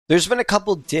There's been a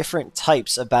couple different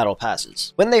types of battle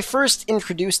passes. When they first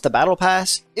introduced the battle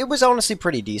pass, it was honestly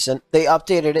pretty decent. They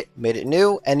updated it, made it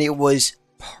new, and it was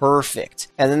perfect.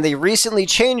 And then they recently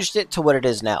changed it to what it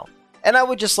is now. And I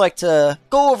would just like to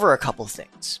go over a couple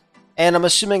things. And I'm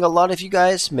assuming a lot of you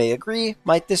guys may agree,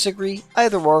 might disagree,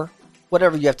 either or.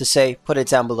 Whatever you have to say, put it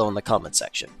down below in the comment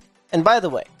section. And by the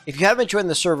way, if you haven't joined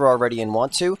the server already and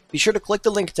want to, be sure to click the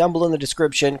link down below in the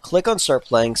description, click on Start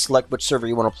Playing, select which server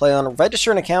you want to play on, register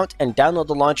an account, and download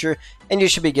the launcher, and you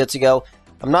should be good to go.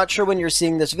 I'm not sure when you're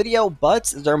seeing this video,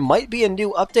 but there might be a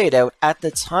new update out at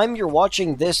the time you're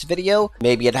watching this video.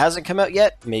 Maybe it hasn't come out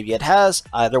yet, maybe it has.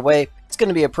 Either way, it's going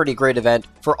to be a pretty great event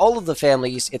for all of the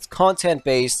families. It's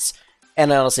content-based,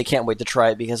 and I honestly can't wait to try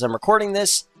it because I'm recording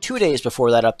this 2 days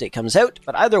before that update comes out.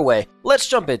 But either way, let's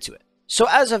jump into it. So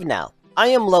as of now, I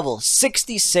am level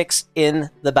 66 in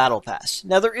the Battle Pass.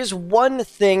 Now there is one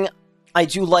thing I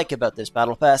do like about this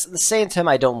Battle Pass, at the same time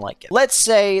I don't like it. Let's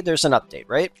say there's an update,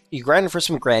 right? You grind for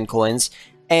some grand coins,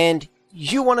 and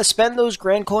you want to spend those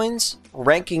grand coins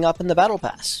ranking up in the Battle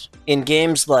Pass. In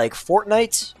games like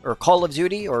Fortnite, or Call of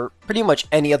Duty, or pretty much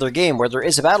any other game where there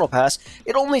is a Battle Pass,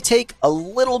 it'll only take a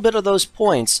little bit of those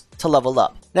points to level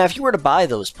up. Now, if you were to buy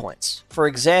those points, for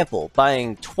example,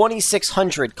 buying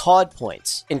 2,600 COD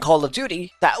points in Call of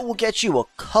Duty, that will get you a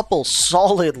couple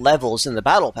solid levels in the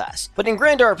Battle Pass. But in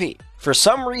Grand RP, for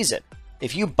some reason,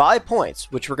 if you buy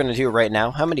points, which we're going to do right now,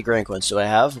 how many grand coins do I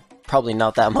have? Probably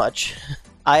not that much.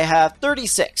 I have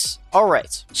 36.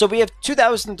 Alright, so we have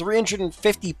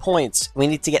 2,350 points. We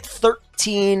need to get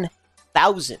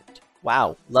 13,000.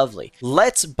 Wow, lovely.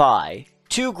 Let's buy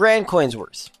 2 grand coins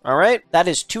worth. Alright, that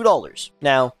is $2.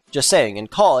 Now, just saying, in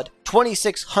COD,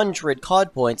 2,600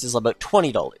 COD points is about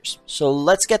 $20. So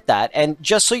let's get that, and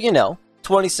just so you know,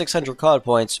 2,600 COD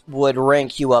points would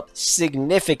rank you up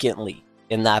significantly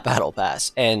in that Battle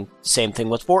Pass, and same thing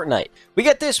with Fortnite. We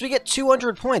get this, we get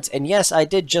 200 points, and yes, I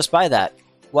did just buy that.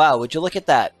 Wow, would you look at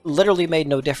that? Literally made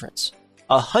no difference.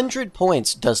 100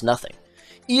 points does nothing.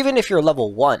 Even if you're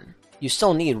level 1, you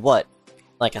still need, what,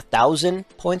 like 1,000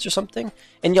 points or something?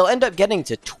 And you'll end up getting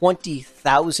to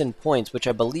 20,000 points, which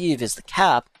I believe is the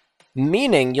cap,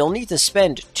 meaning you'll need to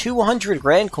spend 200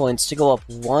 grand coins to go up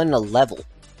 1 level.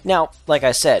 Now, like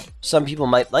I said, some people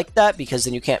might like that because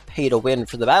then you can't pay to win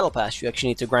for the Battle Pass, you actually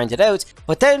need to grind it out.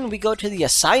 But then we go to the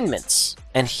assignments,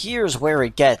 and here's where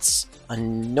it gets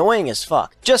annoying as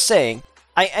fuck. Just saying,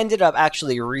 I ended up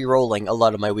actually re-rolling a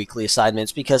lot of my weekly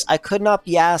assignments because I could not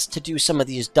be asked to do some of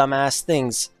these dumbass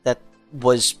things that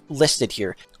was listed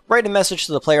here. Write a message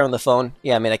to the player on the phone.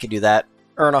 Yeah, I mean, I could do that.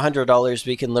 Earn $100.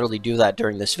 We can literally do that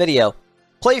during this video.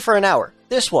 Play for an hour.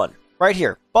 This one, right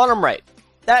here, bottom right.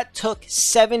 That took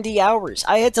 70 hours.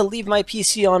 I had to leave my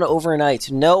PC on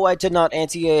overnight. No, I did not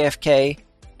anti-AFK.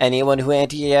 Anyone who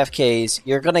anti-AFKs,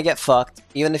 you're gonna get fucked.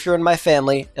 Even if you're in my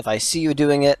family, if I see you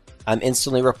doing it, I'm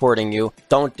instantly reporting you.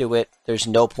 Don't do it. There's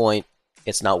no point.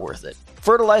 It's not worth it.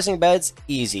 Fertilizing beds,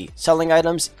 easy. Selling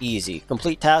items, easy.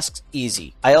 Complete tasks,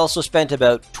 easy. I also spent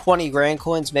about 20 grand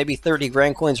coins, maybe 30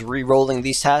 grand coins re-rolling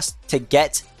these tasks to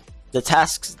get the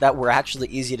tasks that were actually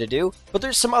easy to do. But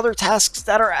there's some other tasks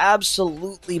that are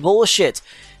absolutely bullshit.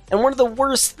 And one of the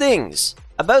worst things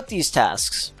about these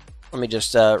tasks, let me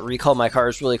just recall my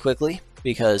cars really quickly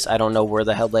because I don't know where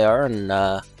the hell they are.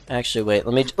 And actually, wait,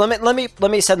 let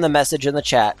me send the message in the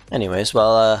chat. Anyways,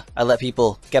 well, I let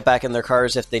people get back in their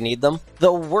cars if they need them.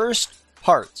 The worst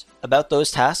part about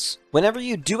those tasks, whenever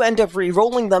you do end up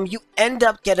re-rolling them, you end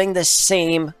up getting the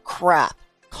same crap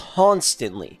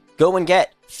constantly. Go and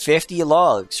get 50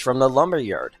 logs from the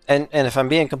lumberyard. And if I'm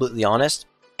being completely honest,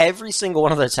 every single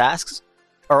one of the tasks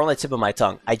are on the tip of my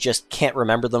tongue. I just can't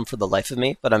remember them for the life of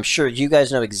me, but I'm sure you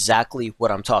guys know exactly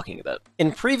what I'm talking about.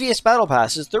 In previous Battle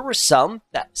Passes, there were some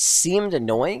that seemed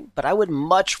annoying, but I would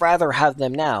much rather have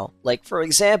them now. Like, for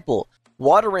example,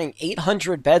 watering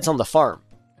 800 beds on the farm.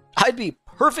 I'd be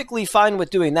perfectly fine with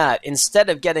doing that instead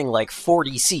of getting like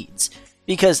 40 seeds,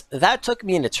 because that took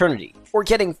me an eternity. Or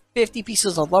getting 50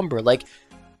 pieces of lumber. Like,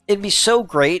 it'd be so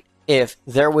great if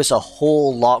there was a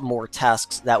whole lot more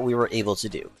tasks that we were able to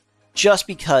do. Just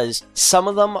because some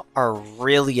of them are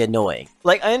really annoying.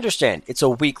 Like, I understand it's a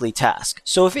weekly task,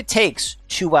 so if it takes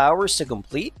 2 hours to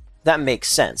complete, that makes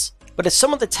sense. But if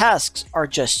some of the tasks are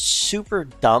just super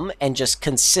dumb and just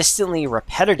consistently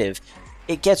repetitive,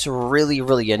 it gets really,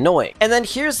 really annoying. And then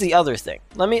here's the other thing.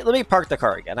 Let me park the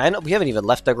car again. I know we haven't even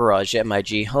left the garage yet, my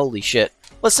G. Holy shit.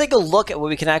 Let's take a look at what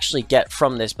we can actually get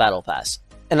from this Battle Pass.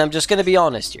 And I'm just going to be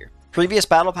honest here. Previous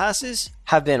Battle Passes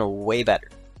have been way better.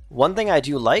 One thing I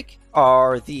do like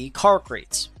are the car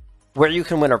crates, where you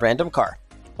can win a random car.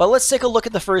 But let's take a look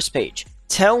at the first page.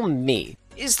 Tell me,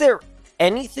 is there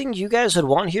anything you guys would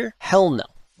want here? Hell no.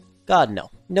 God, no.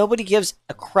 Nobody gives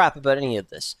a crap about any of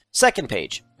this. Second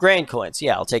page, grand coins.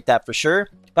 Yeah, I'll take that for sure.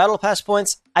 Battle Pass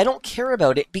points, I don't care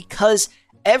about it because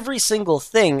every single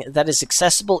thing that is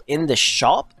accessible in the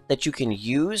shop that you can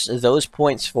use those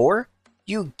points for,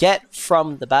 you get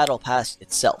from the Battle Pass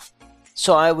itself.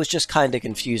 So I was just kind of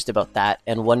confused about that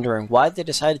and wondering why they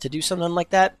decided to do something like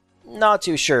that. Not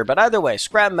too sure, but either way,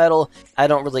 scrap metal, I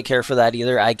don't really care for that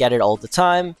either. I get it all the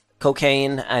time.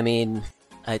 Cocaine, I mean,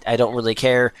 I don't really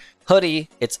care. Hoodie,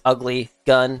 it's ugly.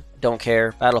 Gun, don't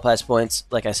care. Battle Pass points,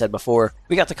 like I said before.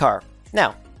 We got the car.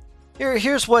 Now,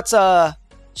 here's what's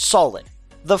solid.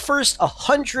 The first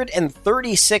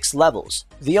 136 levels,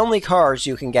 the only cars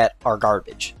you can get are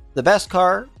garbage. The best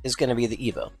car is going to be the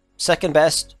Evo. Second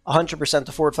best, 100%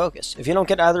 the Ford Focus. If you don't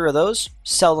get either of those,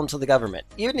 sell them to the government.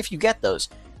 Even if you get those,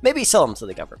 maybe sell them to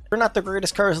the government. They're not the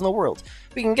greatest cars in the world.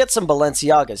 We can get some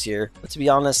Balenciagas here, but to be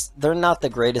honest, they're not the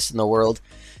greatest in the world.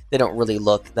 They don't really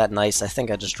look that nice. I think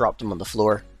I just dropped them on the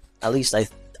floor. At least I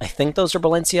think those are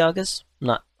Balenciagas. I'm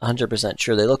not 100%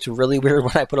 sure. They looked really weird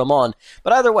when I put them on.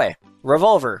 But either way,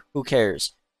 revolver, who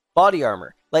cares? Body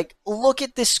armor. Like, look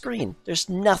at this screen. There's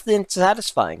nothing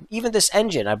satisfying. Even this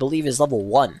engine, I believe, is level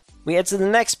 1. We head to the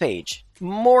next page.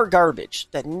 More garbage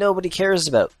that nobody cares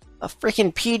about. A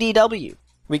freaking PDW.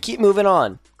 We keep moving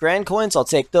on. Grand coins, I'll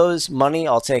take those. Money,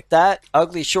 I'll take that.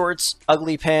 Ugly shorts,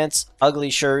 ugly pants, ugly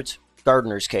shirt.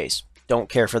 Gardener's case. Don't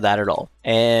care for that at all.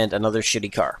 And another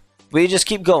shitty car. We just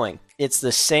keep going. It's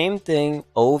the same thing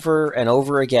over and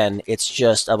over again. It's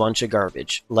just a bunch of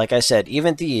garbage. Like I said,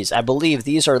 even these, I believe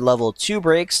these are level 2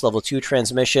 brakes, level 2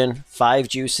 transmission, 5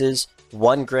 juices,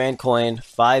 1 grand coin,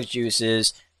 5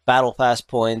 juices, Battle Pass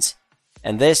points,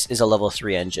 and this is a level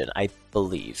 3 engine, I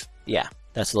believe. Yeah,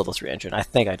 that's a level 3 engine. I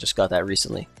think I just got that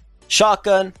recently.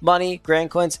 Shotgun, money, grand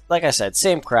coins, like I said,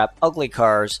 same crap, ugly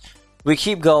cars. We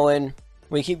keep going.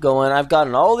 We keep going. I've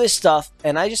gotten all this stuff,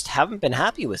 and I just haven't been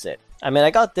happy with it. I mean,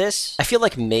 I got this. I feel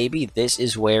like maybe this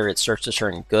is where it starts to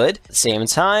turn good. At the same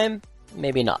time,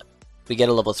 maybe not. We get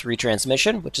a level 3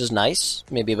 transmission, which is nice.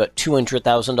 Maybe about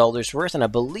 $200,000 worth, and I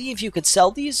believe you could sell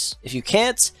these. If you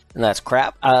can't, then that's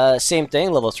crap. Same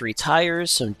thing, level 3 tires,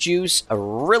 some juice, a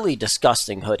really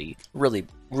disgusting hoodie. Really,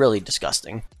 really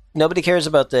disgusting. Nobody cares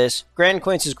about this. Grand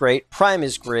Coins is great. Prime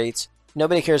is great.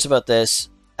 Nobody cares about this.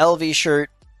 LV shirt.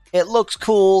 It looks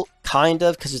cool, kind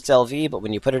of, because it's LV, but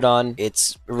when you put it on,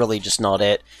 it's really just not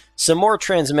it. Some more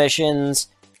transmissions,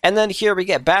 and then here we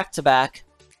get back-to-back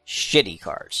shitty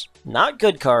cars. Not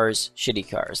good cars,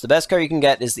 shitty cars. The best car you can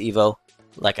get is the Evo,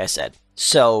 like I said.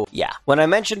 So, yeah, when I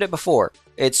mentioned it before,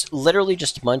 it's literally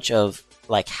just a bunch of,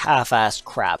 like, half-assed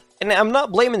crap. And I'm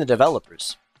not blaming the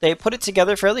developers. They put it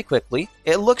together fairly quickly.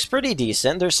 It looks pretty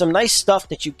decent. There's some nice stuff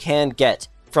that you can get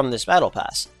from this Battle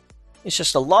Pass. It's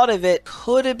just a lot of it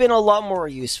could have been a lot more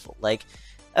useful. Like,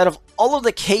 out of all of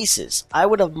the cases, I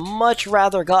would have much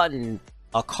rather gotten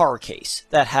a car case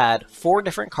that had 4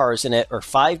 different cars in it, or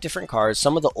 5 different cars,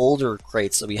 some of the older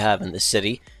crates that we have in this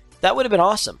city. That would have been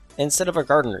awesome, instead of a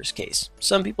gardener's case.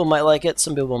 Some people might like it,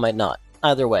 some people might not.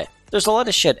 Either way, there's a lot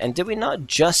of shit, and did we not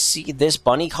just see this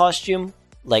bunny costume,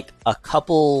 like, a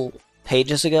couple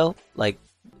pages ago? Like,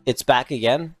 it's back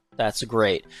again? That's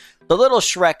great. The little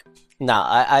Shrek... Nah,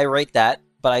 I rate that,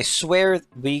 but I swear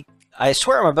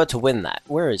I'm about to win that.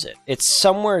 Where is it? It's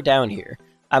somewhere down here.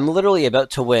 I'm literally about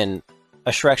to win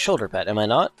a Shrek shoulder pad, am I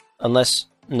not? Unless,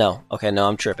 no. Okay, no,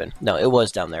 I'm tripping. No, it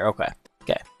was down there, okay.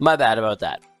 Okay, my bad about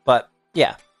that. But,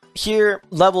 yeah. Here,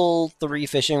 level 3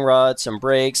 fishing rod, some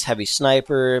brakes, heavy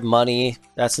sniper, money,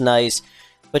 that's nice.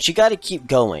 But you gotta keep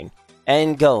going,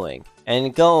 and going,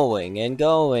 and going, and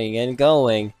going, and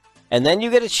going. And then you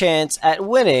get a chance at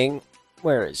winning...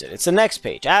 Where is it? It's the next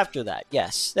page. After that,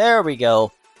 yes. There we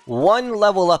go. 1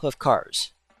 level up of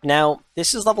cars. Now,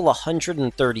 this is level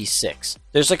 136.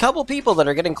 There's a couple people that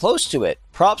are getting close to it.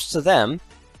 Props to them.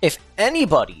 If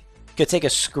anybody could take a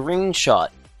screenshot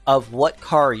of what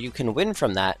car you can win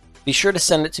from that, be sure to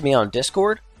send it to me on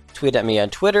Discord, tweet at me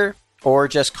on Twitter, or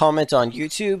just comment on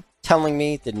YouTube telling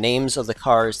me the names of the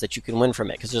cars that you can win from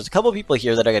it, because there's a couple people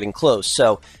here that are getting close,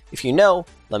 so if you know,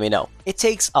 let me know. It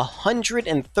takes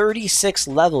 136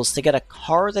 levels to get a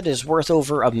car that is worth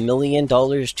over $1 million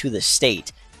to the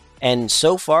state, and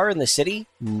so far in the city,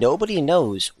 nobody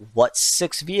knows what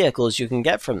 6 vehicles you can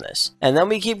get from this. And then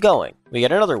we keep going. We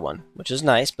get another one, which is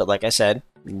nice, but like I said,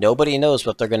 nobody knows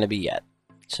what they're going to be yet.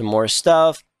 Some more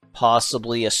stuff,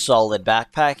 possibly a solid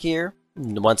backpack here.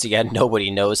 Once again, nobody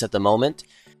knows at the moment.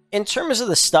 In terms of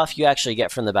the stuff you actually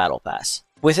get from the Battle Pass,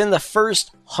 within the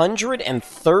first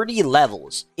 130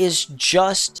 levels is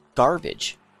just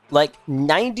garbage. Like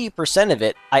 90% of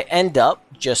it, I end up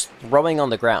just throwing on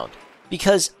the ground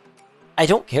because I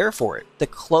don't care for it. The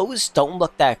clothes don't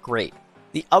look that great.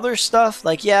 The other stuff,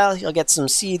 like, yeah, you'll get some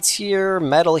seeds here,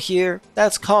 metal here.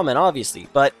 That's common, obviously.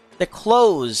 But the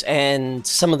clothes and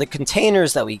some of the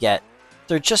containers that we get,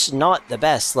 they're just not the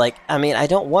best. Like, I mean, I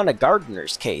don't want a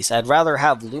gardener's case. I'd rather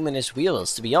have luminous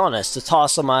wheels, to be honest, to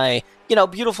toss on my,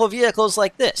 beautiful vehicles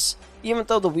like this. Even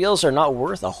though the wheels are not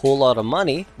worth a whole lot of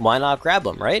money, why not grab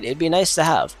them, right? It'd be nice to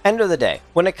have. End of the day,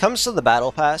 when it comes to the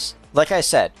Battle Pass, like I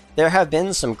said, there have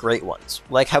been some great ones,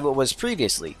 like how it was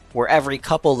previously, where every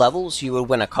couple levels you would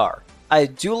win a car. I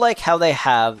do like how they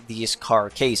have these car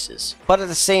cases, but at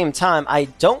the same time, I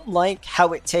don't like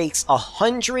how it takes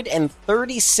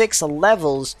 136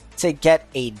 levels to get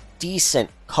a decent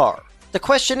car. The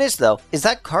question is though, is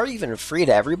that car even free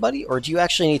to everybody, or do you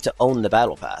actually need to own the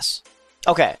Battle Pass?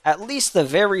 Okay, at least the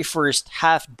very first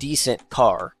half-decent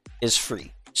car is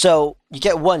free. So, you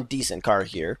get one decent car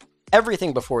here.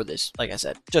 Everything before this, like I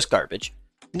said, just garbage.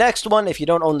 Next one, if you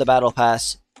don't own the Battle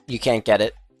Pass, you can't get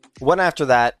it. One after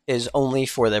that is only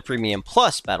for the Premium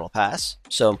Plus Battle Pass.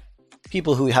 So,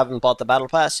 people who haven't bought the Battle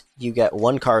Pass, you get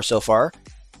one car so far,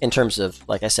 in terms of,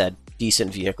 like I said,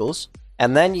 decent vehicles.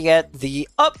 And then you get the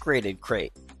upgraded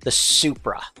crate, the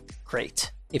Supra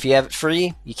crate. If you have it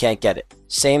free, you can't get it.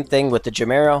 Same thing with the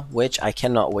Jamero, which I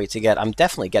cannot wait to get. I'm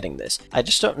definitely getting this. I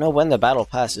just don't know when the Battle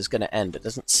Pass is going to end. It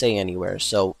doesn't say anywhere,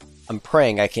 so I'm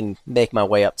praying I can make my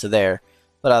way up to there.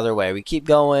 But either way, we keep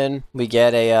going. We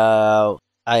get a,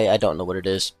 I don't know what it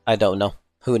is. I don't know.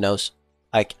 Who knows?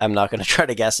 I'm not going to try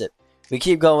to guess it. We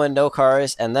keep going, no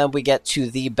cars, and then we get to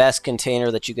the best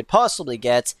container that you could possibly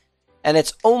get, and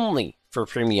it's only for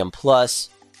Premium Plus.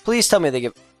 Please tell me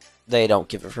they don't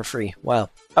give it for free. Wow.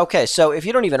 Okay, so if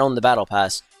you don't even own the Battle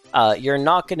Pass, you're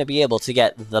not going to be able to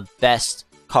get the best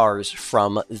cars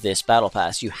from this Battle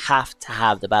Pass. You have to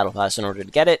have the Battle Pass in order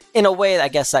to get it. In a way, I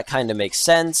guess that kind of makes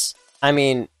sense. I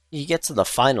mean, you get to the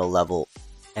final level,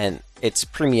 and it's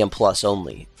Premium Plus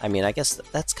only. I mean, I guess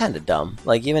that's kind of dumb.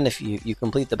 Like, even if you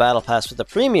complete the Battle Pass with the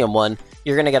Premium one,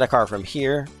 you're going to get a car from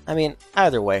here. I mean,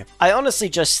 either way. I honestly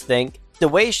just think the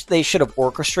way they should have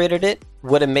orchestrated it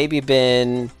would have maybe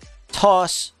been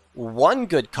toss one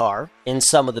good car in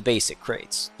some of the basic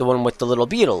crates, the one with the little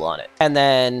beetle on it, and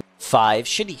then 5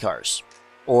 shitty cars,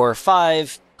 or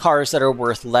 5 cars that are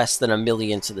worth less than $1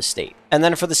 million to the state. And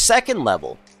then for the second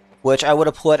level, which I would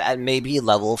have put at maybe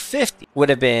level 50, would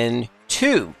have been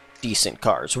 2 decent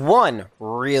cars. One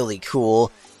really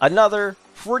cool, another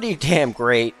pretty damn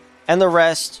great, and the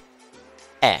rest,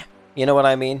 you know what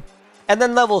I mean? And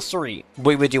then level 3,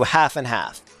 we would do half and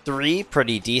half. 3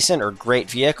 pretty decent or great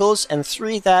vehicles, and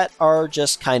 3 that are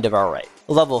just kind of alright.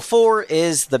 Level 4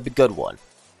 is the good one.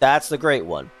 That's the great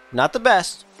one. Not the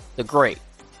best, the great.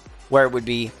 Where it would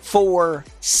be 4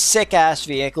 sick-ass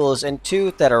vehicles and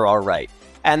 2 that are alright.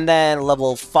 And then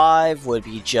level 5 would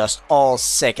be just all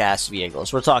sick-ass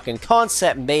vehicles. We're talking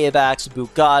concept Maybachs,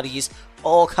 Bugattis,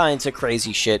 all kinds of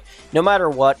crazy shit. No matter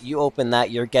what, you open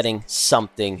that, you're getting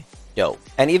something dope.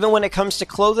 And even when it comes to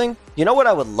clothing, you know what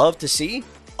I would love to see?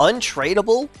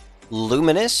 Untradeable,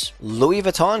 luminous Louis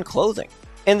Vuitton clothing.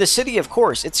 In the city, of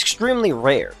course, it's extremely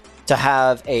rare to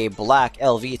have a black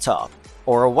LV top,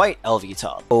 or a white LV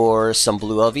top, or some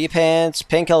blue LV pants,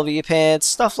 pink LV pants,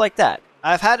 stuff like that.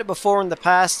 I've had it before in the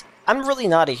past. I'm really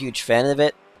not a huge fan of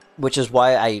it, which is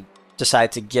why I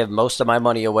decided to give most of my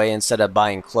money away instead of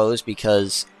buying clothes,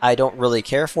 because I don't really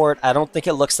care for it. I don't think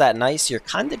it looks that nice. You're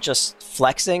kind of just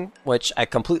flexing, which I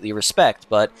completely respect,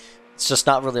 but it's just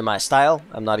not really my style.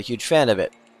 I'm not a huge fan of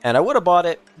it. And I would have bought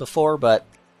it before, but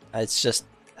it's just,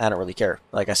 I don't really care,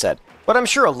 like I said. But I'm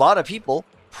sure a lot of people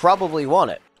probably want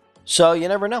it. So you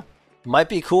never know. Might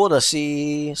be cool to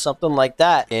see something like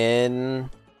that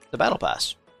in the Battle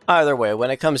Pass. Either way,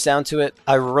 when it comes down to it,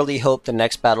 I really hope the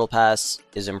next Battle Pass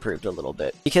is improved a little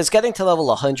bit. Because getting to level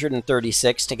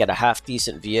 136 to get a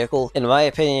half-decent vehicle, in my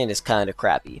opinion, is kind of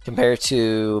crappy. Compared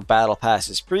to Battle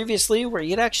Passes previously, where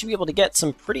you'd actually be able to get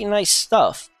some pretty nice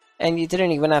stuff, and you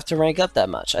didn't even have to rank up that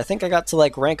much. I think I got to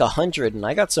like rank 100, and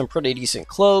I got some pretty decent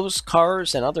clothes,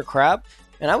 cars, and other crap,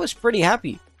 and I was pretty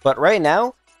happy. But right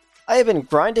now, I have been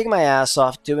grinding my ass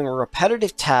off doing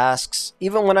repetitive tasks.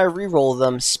 Even when I reroll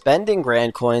them, spending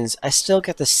grand coins, I still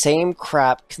get the same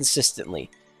crap consistently.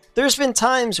 There's been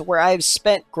times where I've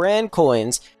spent grand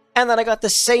coins and then I got the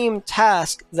same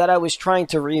task that I was trying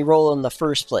to reroll in the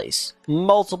first place.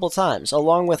 Multiple times,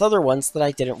 along with other ones that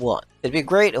I didn't want. It'd be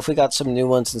great if we got some new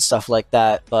ones and stuff like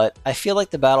that, but I feel like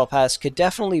the Battle Pass could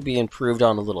definitely be improved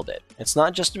on a little bit. It's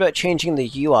not just about changing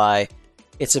the UI,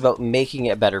 it's about making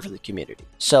it better for the community.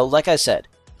 So, like I said,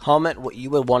 comment what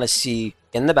you would want to see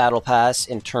in the Battle Pass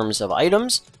in terms of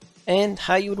items and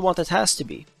how you would want the task to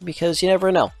be, because you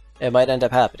never know. It might end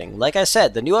up happening. Like I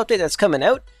said, the new update that's coming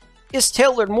out is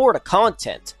tailored more to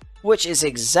content, which is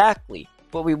exactly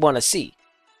what we want to see.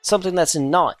 Something that's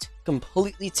not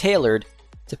completely tailored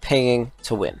to paying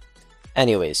to win.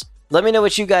 Anyways, let me know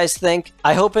what you guys think.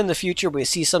 I hope in the future we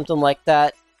see something like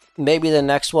that. Maybe the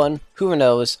next one. Who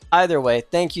knows? Either way,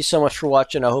 thank you so much for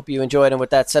watching. I hope you enjoyed. And with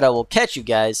that said, I will catch you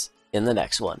guys in the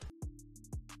next one.